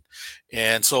market,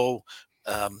 and so.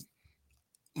 Um,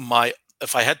 my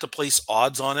if I had to place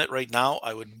odds on it right now,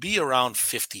 I would be around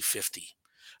 50-50.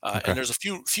 And Okay. there's a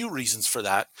few reasons for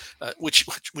that, which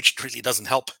really doesn't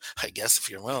help, I guess, if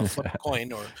you're, well, flip a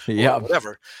coin or Yeah.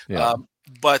 whatever. Yeah.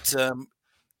 But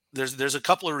there's a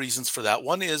couple of reasons for that.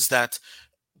 One is that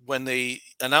when they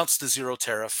announced the zero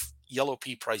tariff, yellow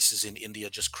pea prices in India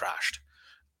just crashed.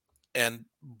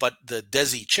 But the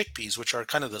Desi chickpeas, which are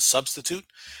kind of the substitute,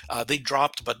 they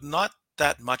dropped, but not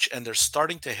that much, and they're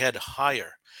starting to head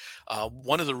higher.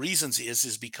 One of the reasons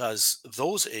is because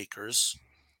those acres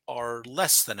are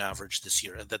less than average this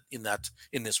year,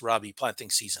 in this Rabi planting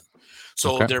season.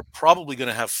 So Okay. they're probably going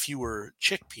to have fewer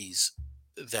chickpeas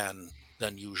than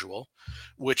usual,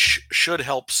 which should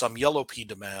help some yellow pea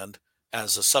demand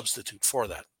as a substitute for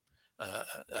that. Uh,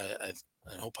 I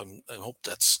hope I'm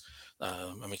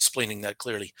explaining that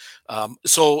clearly.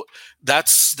 So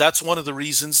that's one of the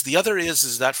reasons. The other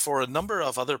is that for a number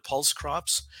of other pulse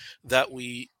crops that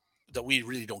we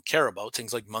really don't care about,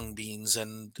 things like mung beans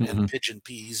and Hmm. pigeon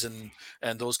peas and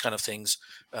those kind of things,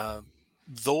 uh,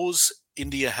 those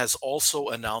India has also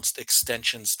announced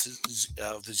extensions to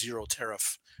the zero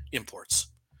tariff imports.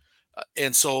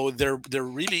 And so they're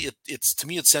really it's to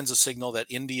me it sends a signal that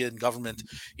Indian government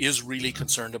is really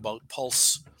concerned about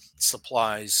pulse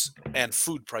supplies and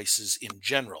food prices in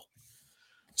general.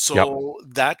 Yep. So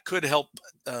that could help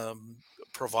um,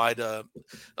 provide a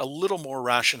little more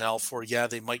rationale for, yeah,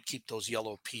 they might keep those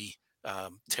yellow pea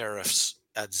tariffs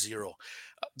at zero.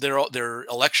 Their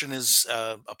election is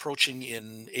approaching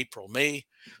in April, May.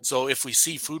 So if we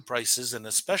see food prices, and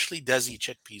especially Desi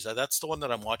chickpeas, that's the one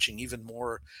that I'm watching even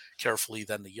more carefully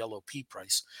than the yellow pea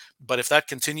price. But if that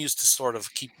continues to sort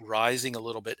of keep rising a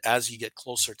little bit as you get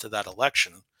closer to that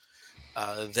election,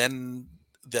 then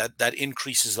that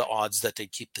increases the odds that they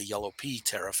keep the yellow pea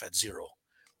tariff at zero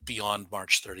beyond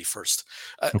March 31st.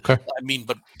 Okay. I mean,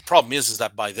 but problem is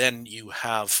that by then you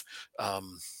have,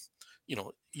 um,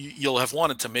 you'll have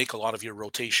wanted to make a lot of your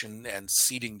rotation and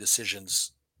seeding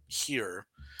decisions here.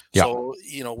 Yeah. So,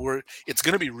 it's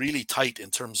going to be really tight in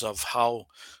terms of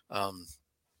um,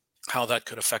 how that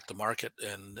could affect the market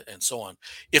and so on.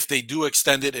 If they do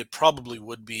extend it, it probably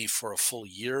would be for a full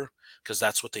year, because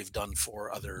that's what they've done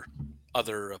for other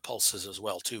pulses as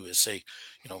well too. Is say,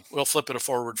 we'll flip it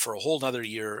forward for a whole nother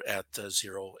year at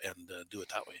zero and do it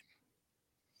that way.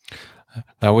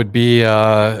 That'd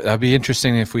be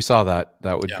interesting if we saw that.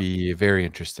 That would Yeah, be very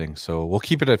interesting. So we'll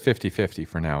keep it at 50-50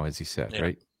 for now, as you said, yeah,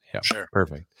 right? Yeah. sure.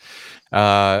 Perfect.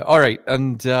 All right.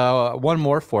 And one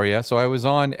more for you. So I was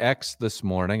on X this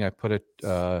morning. I put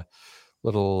a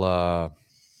little, I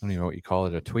don't even know what you call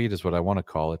it. A tweet is what I want to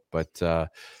call it. But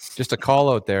just a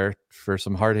call out there for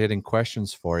some hard hitting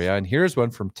questions for you. And here's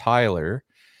one from Tyler.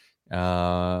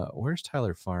 Where's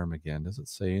Tyler Farm again? Does it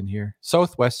say in here?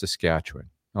 Southwest Saskatchewan.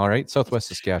 All right. Southwest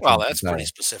Well, Saskatchewan. that's pretty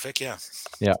specific. Yeah.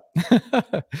 Yeah.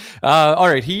 All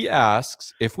right. He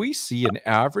asks, if we see an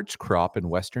average crop in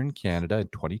Western Canada in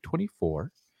 2024,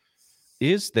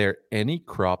 is there any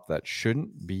crop that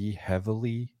shouldn't be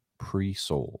heavily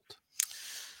pre-sold?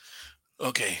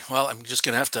 Okay. Well, I'm just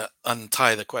gonna have to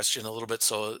untie the question a little bit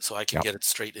so I can Yeah. get it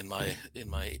straight uh,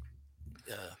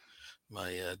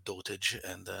 my dotage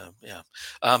and yeah.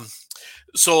 Um,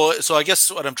 so I guess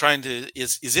what I'm trying to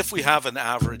is if we have an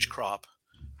average crop,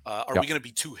 are Yeah. we going to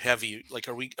be too heavy? Like,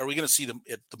 are we going to see the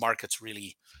markets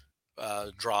really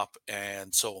drop,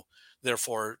 and so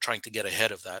therefore trying to get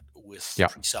ahead of that with Yeah.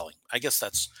 pre-selling? I guess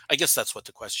that's what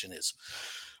the question is.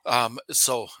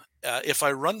 So if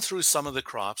I run through some of the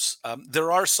crops,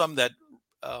 there are some that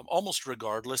almost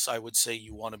regardless, I would say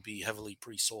you want to be heavily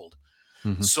pre-sold.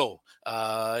 Hmm. So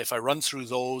if I run through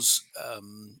those,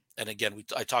 and again,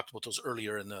 I talked about those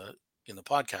earlier in the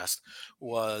podcast,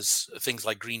 was things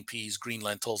like green peas, green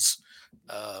lentils,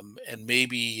 and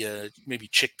maybe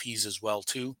chickpeas as well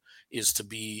too, is to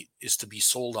be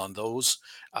sold on those,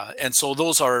 and so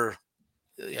those are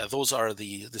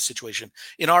the situation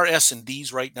in our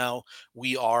S&Ds right now.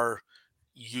 We are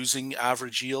using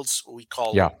average yields.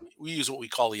 Yeah. We use what we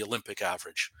call the Olympic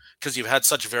average, because you've had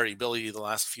such variability the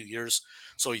last few years.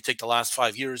 So you take the last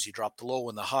 5 years, you drop the low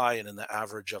and the high, and then the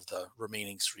average of the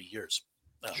remaining 3 years.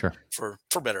 Sure. For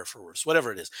better or for worse,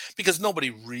 whatever it is, because nobody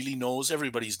really knows.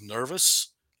 Everybody's nervous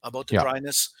about the Yeah.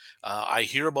 dryness. I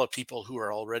hear about people who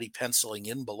are already penciling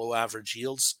in below average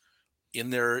yields in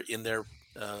their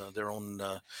own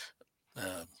uh,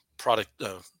 product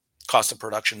cost of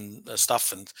production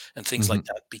stuff and things Hmm. like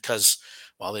that, because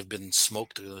they've been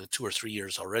smoked 2 or 3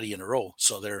 years already in a row,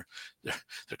 so they're,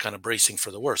 they're kind of bracing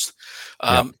for the worst.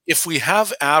 Yeah. If we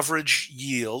have average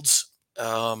yields,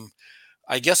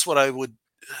 I guess what I would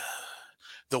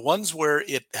the ones where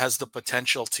it has the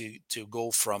potential to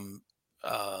go from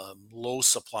low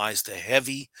supplies to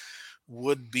heavy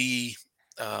would be,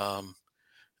 um,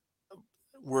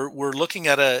 we're looking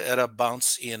at a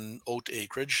bounce in oat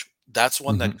acreage. That's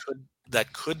one that Hmm.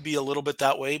 could be a little bit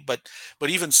that way, but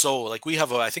even so, like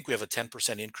I think we have a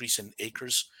 10% increase in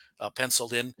acres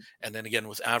penciled in, and then again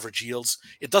with average yields,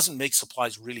 it doesn't make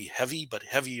supplies really heavy, but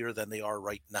heavier than they are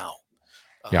right now,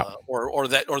 Yeah. or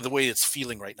the way it's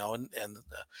feeling right now, and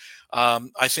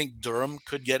I think Durham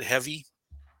could get heavy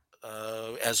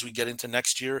as we get into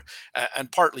next year,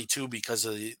 and partly too because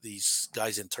of these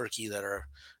guys in Turkey that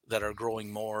are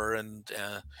growing more and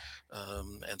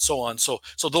so on. So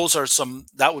those are some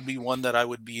that would be one that I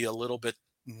would be a little bit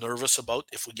nervous about.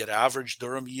 If we get average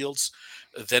Durham yields,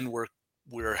 then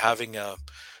we're having a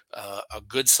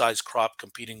good size crop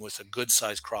competing with a good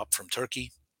size crop from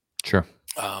Turkey. Sure.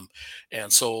 um,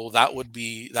 and so that would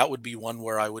be one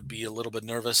where I would be a little bit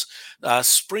nervous.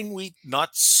 Spring wheat, not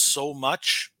so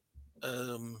much.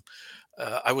 Um,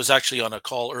 I was actually on a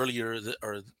call earlier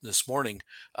or this morning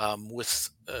with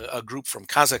a group from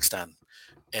Kazakhstan,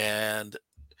 and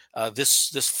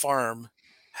this farm.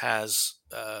 has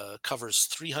covers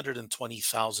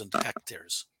 320,000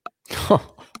 hectares.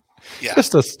 Yeah.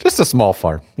 Just a small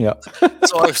farm. Yeah.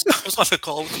 So I was on a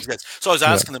call with these guys. So I was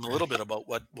Yeah. asking them a little bit about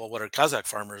what are Kazakh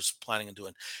farmers planning on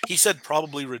doing. He said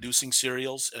probably reducing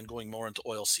cereals and going more into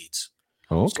oil seeds.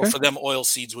 So Okay. for them, oil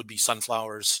seeds would be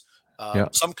sunflowers, Yeah.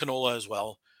 some canola as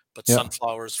well, but Yeah.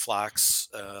 sunflowers, flax,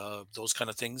 those kind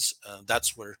of things.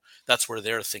 That's where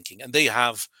they're thinking, and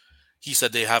he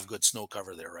said they have good snow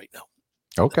cover there right now.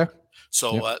 Okay.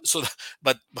 So, Yeah.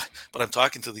 but I'm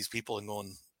talking to these people and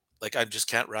going, like, I just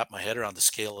can't wrap my head around the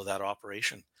scale of that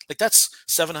operation. Like, that's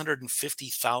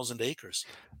 750,000 acres.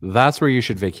 That's where you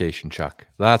should vacation, Chuck.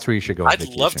 That's where you should go on I'd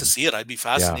love to vacation. see it. I'd be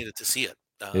fascinated to see it.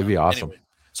 It'd be awesome.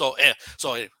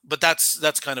 Anyway, but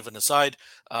that's kind of an aside.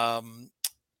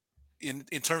 In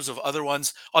terms of other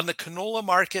ones on the canola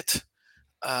market,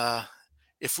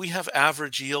 if we have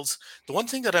average yields, the one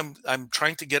thing that I'm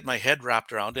trying to get my head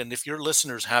wrapped around, and if your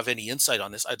listeners have any insight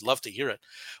on this, I'd love to hear it.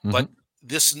 But Mhm.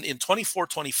 this in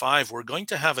 24-25, we're going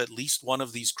to have at least one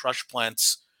of these crush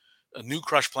plants, new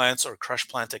crush plants or crush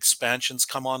plant expansions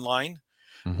come online.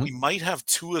 Mhm. We might have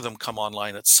two of them come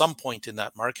online at some point in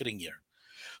that marketing year.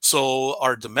 So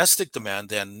our domestic demand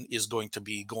then is going to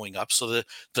be going up. So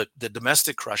the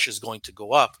domestic crush is going to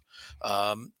go up.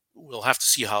 We'll have to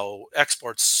see how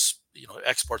exports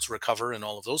recover and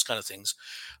all of those kind of things.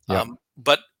 Yeah.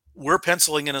 But we're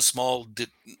penciling in a small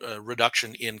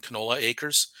reduction in canola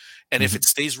acres, and if Mhm. it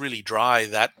stays really dry,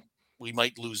 that we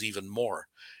might lose even more.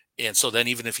 And so then,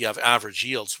 even if you have average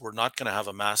yields, we're not going to have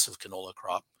a massive canola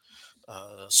crop.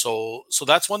 So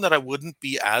that's one that I wouldn't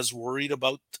be as worried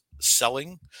about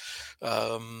selling.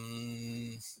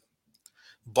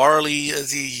 Barley,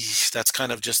 that's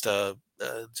kind of just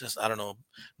just I don't know,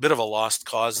 bit of a lost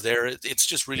cause there. It's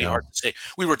just really Yeah. hard to say.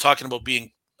 We were talking about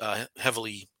being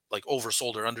heavily like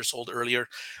oversold or undersold earlier.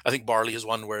 I think barley is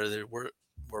one where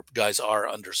where guys are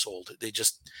undersold. They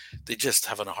just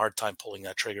having a hard time pulling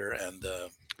that trigger and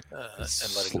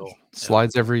letting go.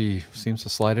 Seems to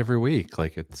slide every week.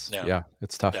 Like it's Yeah,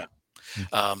 it's tough.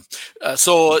 yeah.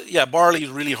 So yeah, barley is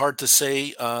really hard to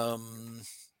say.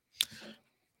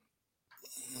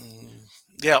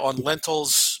 Yeah, on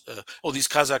lentils. These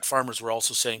Kazakh farmers were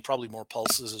also saying probably more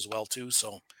pulses as well too.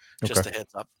 So Okay. just a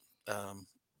heads up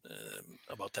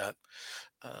about that.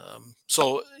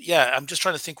 So yeah, I'm just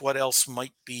trying to think what else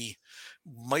might be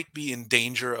in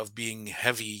danger of being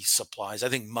heavy supplies. I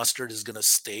think mustard is going to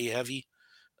stay heavy,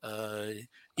 uh,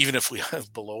 even if we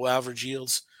have below average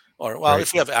yields. Or well, Right.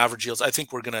 if we have average yields, I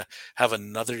think we're going to have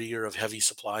another year of heavy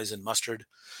supplies in mustard.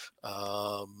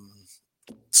 Um,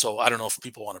 so I don't know if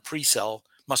people want to pre-sell.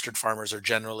 Mustard farmers are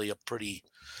generally a pretty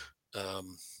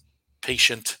um,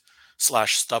 patient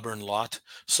slash stubborn lot.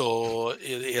 So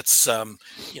it's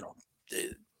you know eh,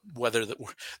 whether that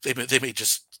they may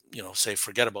just say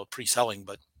forget about pre-selling,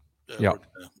 but Yeah. we're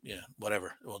gonna, yeah,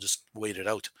 whatever, we'll just wait it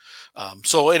out.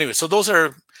 So anyway, so those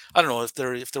are, I don't know if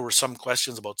there were some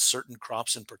questions about certain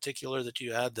crops in particular that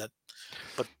you had,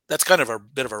 but that's kind of a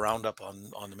bit of a roundup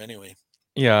on them anyway.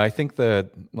 Yeah, I think the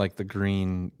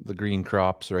green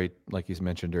crops, right? Like you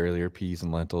mentioned earlier, peas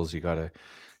and lentils, you got to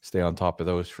stay on top of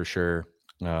those for sure.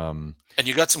 Um, And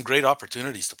you got some great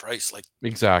opportunities to price, like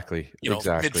exactly. mid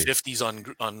Exactly.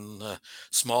 50s on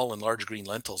small and large green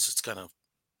lentils. It's kind of,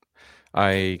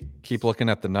 I keep looking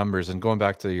at the numbers and going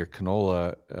back to your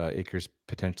canola acres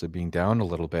potentially being down a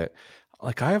little bit.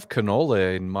 Like I have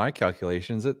canola in my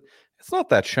calculations. It's not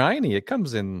that shiny. It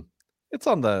comes in. It's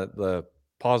on the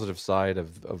positive side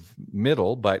of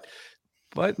middle, but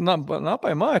not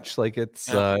by much. Like it's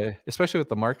yeah. especially with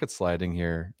the market sliding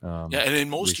here Yeah, and in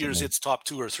most years, recently. it's top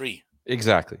two or three.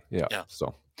 Exactly. Yeah. Yeah.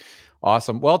 So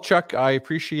awesome. Well, Chuck, I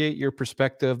appreciate your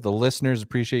perspective. The listeners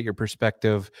appreciate your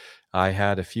perspective. I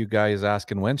had a few guys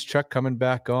asking when's Chuck coming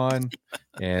back on,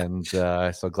 and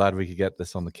so glad we could get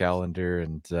this on the calendar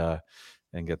and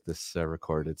get this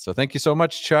recorded. So thank you so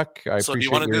much, Chuck. I So do you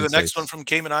want appreciate to your do the next one insights. from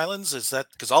Cayman Islands? Is that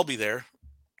because I'll be there?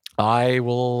 I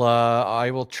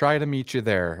will try to meet you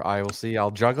there. I will see.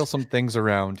 I'll juggle some things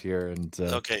around here and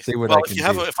Okay. see what Well, I if can you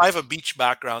have do. if I have a beach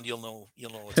background, you'll know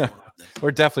what's going on then.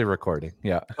 We're definitely recording.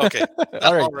 Yeah. Okay.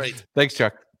 All right. All right. Thanks,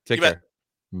 Chuck. You Take bet. care.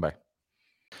 Bye.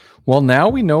 Well, now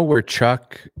we know where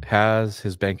Chuck has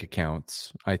his bank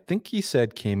accounts. I think he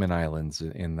said Cayman Islands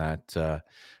in that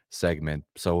segment.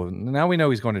 So now we know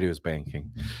he's going to do his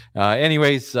banking.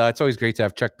 Anyways, it's always great to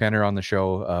have Chuck Penner on the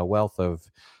show. A wealth of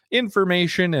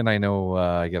information, and I know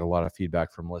I get a lot of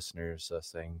feedback from listeners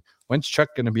saying, "When's Chuck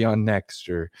going to be on next?"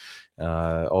 Or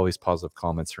always positive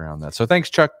comments around that. So thanks,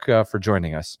 Chuck, for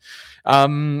joining us.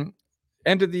 End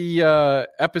of the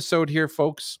episode here,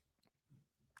 folks.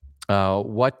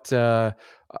 What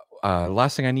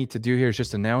last thing I need to do here is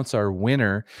just announce our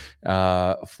winner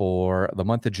for the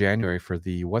month of January for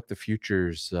the What the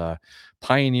Futures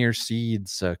Pioneer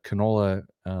Seeds canola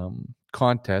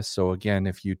contest. So again,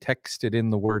 if you texted in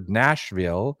the word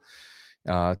Nashville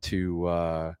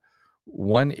to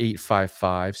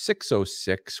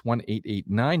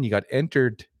 1-855-606-1889, you got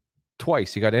entered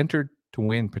twice. You got entered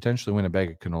to potentially win a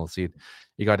bag of canola seed.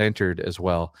 You got entered as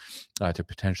well to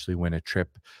potentially win a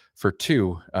trip for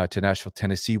two to Nashville,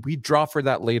 Tennessee. We draw for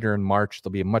that later in March.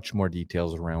 There'll be much more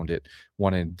details around it.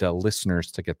 Wanted listeners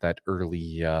to get that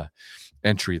early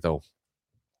entry, though.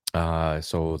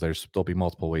 So there'll be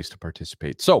multiple ways to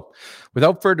participate. So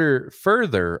without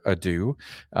further ado,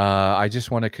 I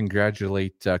just want to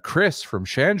congratulate Chris from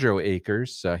Chandro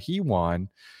Acres. He won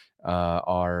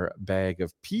our bag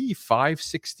of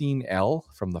P516L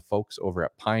from the folks over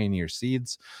at Pioneer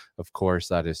Seeds. Of course,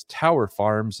 that is Tower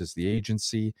Farms is the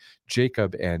agency.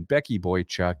 Jacob and Becky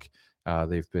Boychuk,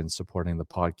 they've been supporting the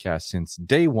podcast since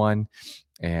day one.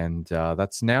 And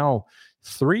that's now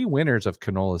 3 winners of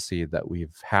canola seed that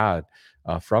we've had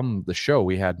from the show.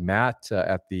 We had Matt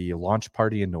at the launch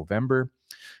party in November.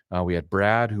 We had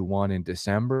Brad, who won in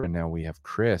December, and now we have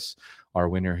Chris, our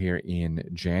winner here in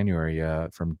January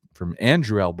from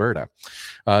Andrew, Alberta.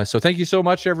 So thank you so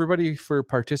much, everybody, for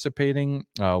participating.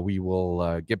 We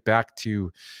will get back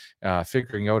to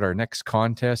figuring out our next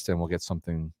contest, and we'll get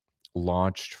something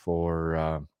launched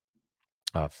for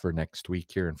next week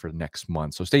here and for next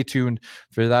month. So stay tuned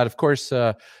for that. Of course,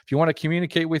 if you want to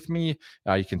communicate with me,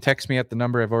 you can text me at the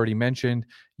number I've already mentioned.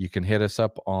 You can hit us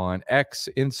up on X,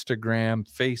 Instagram,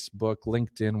 Facebook,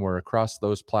 LinkedIn. We're across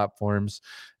those platforms.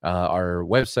 Our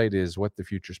website is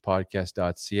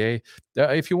whatthefuturespodcast.ca.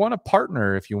 If you want to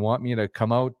partner, if you want me to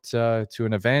come out to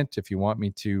an event, if you want me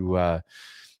to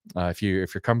if your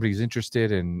company is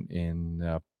interested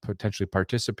in potentially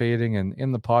participating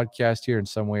in the podcast here in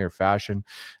some way or fashion,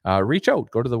 reach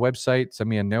out, go to the website, send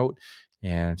me a note,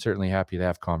 and I'm certainly happy to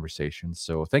have conversations.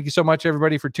 So thank you so much,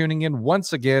 everybody, for tuning in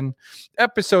once again.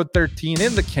 Episode 13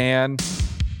 in the can.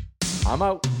 I'm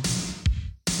out.